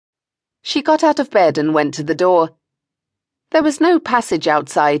She got out of bed and went to the door. There was no passage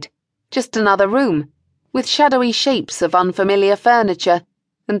outside, just another room, with shadowy shapes of unfamiliar furniture,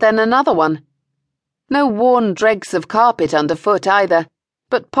 and then another one. No worn dregs of carpet underfoot either,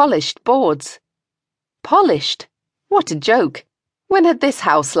 but polished boards. Polished? What a joke! When had this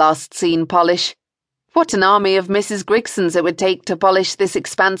house last seen polish? What an army of Mrs. Grigsons it would take to polish this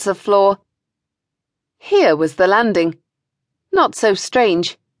expanse of floor. Here was the landing. Not so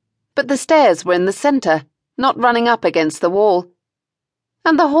strange, but the stairs were in the centre, not running up against the wall.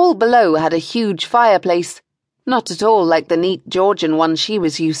 And the hall below had a huge fireplace, not at all like the neat Georgian one she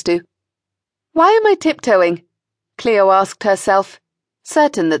was used to. "Why am I tiptoeing?" Cleo asked herself,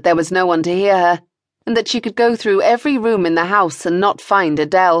 certain that there was no one to hear her, and that she could go through every room in the house and not find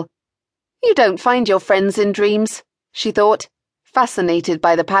Adele. "You don't find your friends in dreams," she thought, fascinated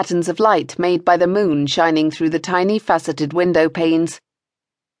by the patterns of light made by the moon shining through the tiny faceted window panes.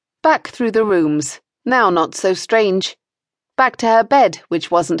 Back through the rooms, now not so strange. Back to her bed,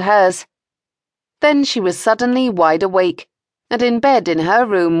 which wasn't hers. Then she was suddenly wide awake, and in bed in her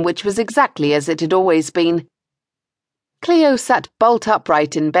room, which was exactly as it had always been. Cleo sat bolt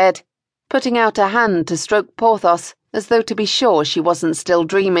upright in bed, putting out a hand to stroke Porthos, as though to be sure she wasn't still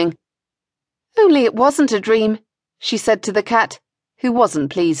dreaming. "Only it wasn't a dream," she said to the cat, who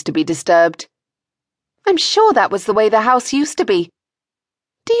wasn't pleased to be disturbed. "I'm sure that was the way the house used to be.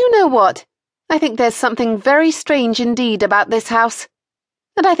 Do you know what? I think there's something very strange indeed about this house.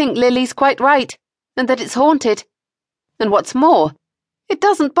 And I think Lily's quite right, and that it's haunted. And what's more, it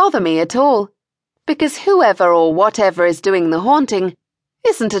doesn't bother me at all, because whoever or whatever is doing the haunting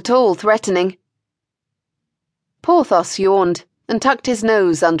isn't at all threatening." Porthos yawned and tucked his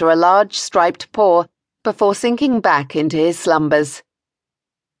nose under a large striped paw before sinking back into his slumbers.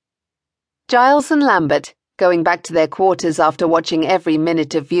 Giles and Lambert, going back to their quarters after watching every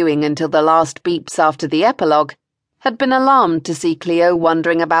minute of viewing until the last beeps after the epilogue, had been alarmed to see Cleo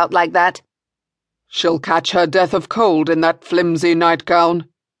wandering about like that. "She'll catch her death of cold in that flimsy nightgown,"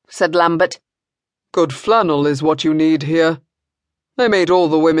 said Lambert. "Good flannel is what you need here. They made all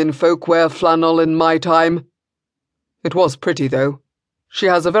the women folk wear flannel in my time. It was pretty, though. She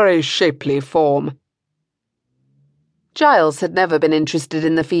has a very shapely form." Giles had never been interested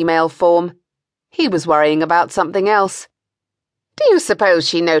in the female form. He was worrying about something else. "Do you suppose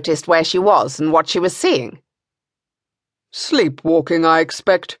she noticed where she was and what she was seeing?" "Sleepwalking, I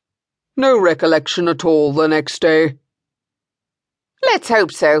expect. No recollection at all the next day." "Let's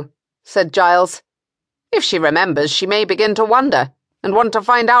hope so," said Giles. "If she remembers, she may begin to wonder, and want to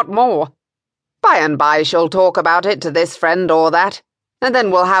find out more. By and by she'll talk about it to this friend or that, and then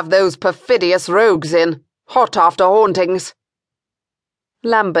we'll have those perfidious rogues in, hot after hauntings."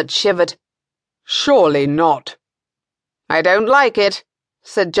 Lambert shivered. "Surely not." "I don't like it,"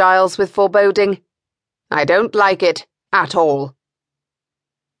 said Giles with foreboding. "I don't like it at all."